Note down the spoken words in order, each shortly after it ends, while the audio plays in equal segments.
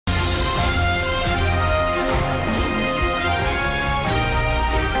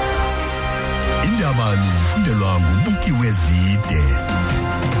Imbali ifundelwa ngubuki wezide.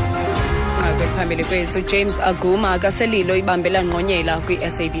 Phambili kwethu James Aguma akaselilo ibambela ngqonyela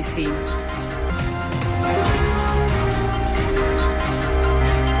kwi-SABC.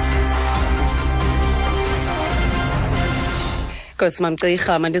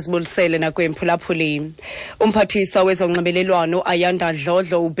 Kosimamcirha mandizibulisele nakwemphulaphuli. Umphathiswa wezonxibelelwano Ayanda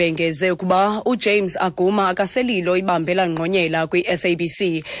Dlodlo ubhengeze ukuba uJames Aguma akaselilo ibambela ngqonyela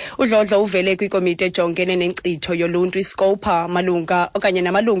kwi-SABC. UDlodlo uvele kwikomiti ejongene nenkcitho yoluntu iScopa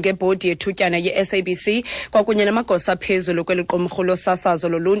namalunga ebhodi yethutyana ye-SABC kwakunye namagosa aphezulu kweliqumrhu losasazo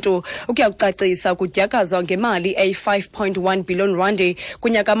loluntu ukuya kucacisa kudyakazwa ngemali eyi-5.1 billion randi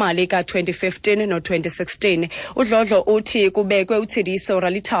kunyakamali ka-2015 no-2016. UDlodlo uthi kubekwe uThediso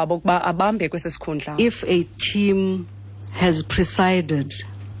Ralithabo ukuba abambe kwesisikhundla. If a team has presided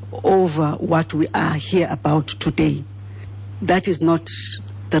over what we are here about today, that is not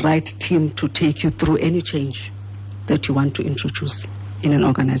the right team to take you through any change that you want to introduce in an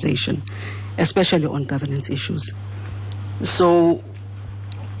organization, especially on governance issues. So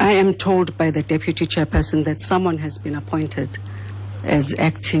I am told by the deputy chairperson that someone has been appointed as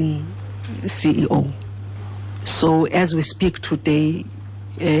acting CEO. So as we speak today,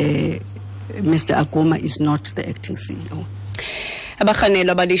 Mr. Aguma is not the acting CEO.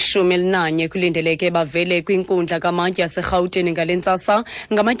 Abarhanelwa abali-11 kulindeleke bavele kwinkundla kamantya yaseRhawutini ngalentsasa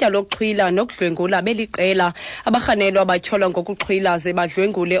ngamatyala okuxhwila nokudlwengula beliqela. Abarhanelwa abatyholwa ngokuxhwila ze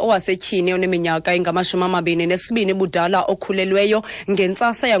badlwengule owasetyhini oneminyaka engama-22 budala okhulelweyo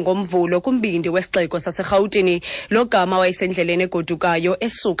ngentsasa yangomvulo kumbindi wesixeko saseRhawutini. Lo gama wayesendleleni egodukayo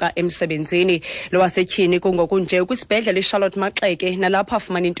esuka emsebenzini. Lo wasetyhini kungokunje kwisibhedlele iCharlotte Maxeke nalapho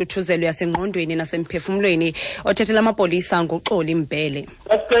afumana intuthuzelo yasengqondweni nasemphefumlweni. Othethela amapolisa nguXoli.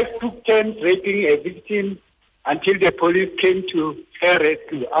 Suspect took turns raping a victim until the police came to her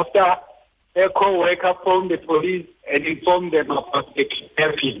rescue. After her co-worker phoned the police and informed them about the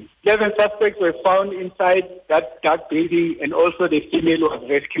kidnapping. 11 suspects were found inside that dark building and also the female was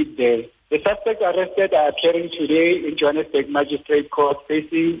rescued there. The suspects arrested are appearing today in Johannesburg Magistrate Court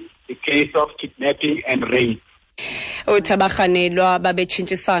facing the case of kidnapping and rape. Abarhanelwa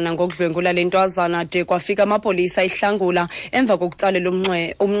babetshintshisana ngokudlwengula lentwazana de kwafika amapolisa ihlangula emva kokutsalela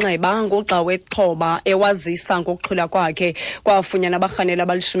umnxeba ngoxa wexhoba ewazisa ngokuxhula kwakhe. Kwafunyana abarhanelwa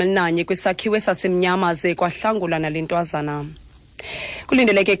abali-11 kwisakhiwo sasemnyama ze kwahlangula nalentwazana.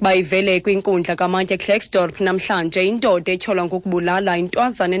 Kulindeleke ukuba ivele kwinkundla kamantya eKlerksdorp namhlanje indoda etyholwa ngokubulala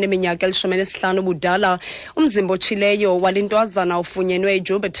intwazana eneminyaka 15 budala. Umzimba otshileyo walentwazana ufunyenwe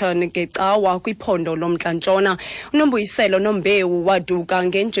eJuberton ngecawa kwiphondo lomntla-ntshona. Unombuyiselo Nombewu waduka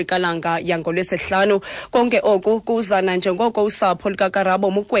ngenjikalanga yangoLwesihlanu. Konke oku kuzana njengoko usapho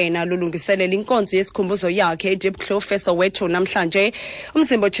likaKarabo Mokoena lulungiselela inkonzo yesikhumbuzo yakhe eDiepkloof eSoweto namhlanje.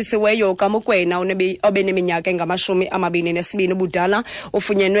 Umzimba otshisiweyo kaMokoena obeneminyaka engama-22 budala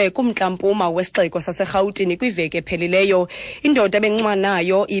ufunyenwe kumntla-mpuma wesixeko saseRhawutini kwiveki ephelileyo. Indoda ebenxwa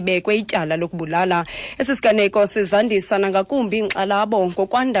nayo ibekwe ityala lokubulala. Esi siganeko sizandisa nangakumbi inkxalabo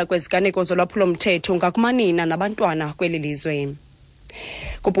ngokwanda kweziganeko zolwaphulo-mthetho ngakumanina nabantwana kweli lizwe.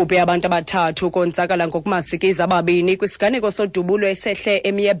 Kubhubhe abantu abathathu konzakala ngokumasikiza ababini kwisiganeko sodubulo esehle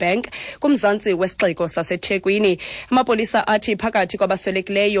eMerebank kumzantsi wesixeko saseThekwini. Amapolisa athi phakathi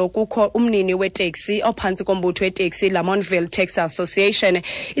kwabaswelekileyo kukho umnini weteksi ophantsi kombutho weteksi Lamontville Taxi Association.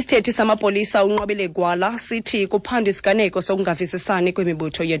 Isithethi samapolisa uNqobile Gwala sithi kuphandwa isiganeko sokungavisisani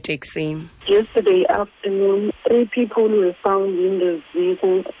kwemibutho yeteksi. Yesterday afternoon, 3 people were found in the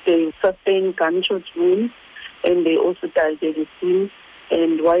vehicle. They sustained gunshot wounds and they also died at the scene.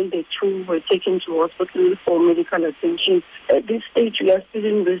 And while the 2 were taken to hospital for medical attention, at this stage we are still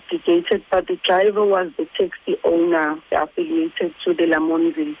investigated, but the driver was the taxi owner affiliated to the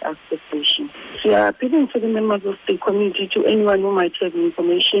Lamontville Association. We are appealing to the members of the community, to anyone who might have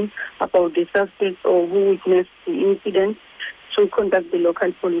information about the suspects or who witnessed the incident, to contact the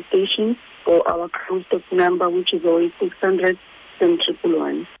local police station or our crime stop number, which is 0600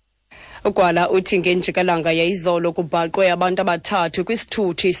 101. Ugwala uthi ngenjikalanga yayizolo kubhaqwe abantu abathathu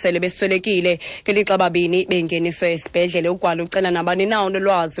kwisithuthi sele beswelekile ngelixa ababini bengeniswe esibhedlele. Ugwala ucela nabani nawo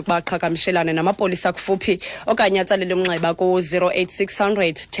nolwazi kubaqhagamshelana namapolisa kufuphi okanye atsalele umnxeba ku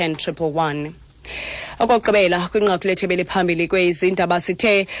 08600 10111. Okugqibela kwinqaku lethu eliphambili kwezindaba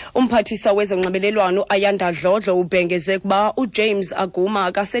sithe umphathiswa wezonxibelelwano Ayanda Dlodlo ubhengeze kuba uJames Aguma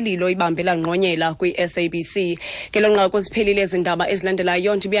akaselilo ibambela ngqonyela kwi-SABC. Ngelo nqaku ziphelile izindaba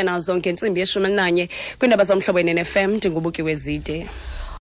ezilandelayo ndibuya nazo ngentsimbi ye-11 kwindaba zomhlobo neNFM ndingubuki wezide.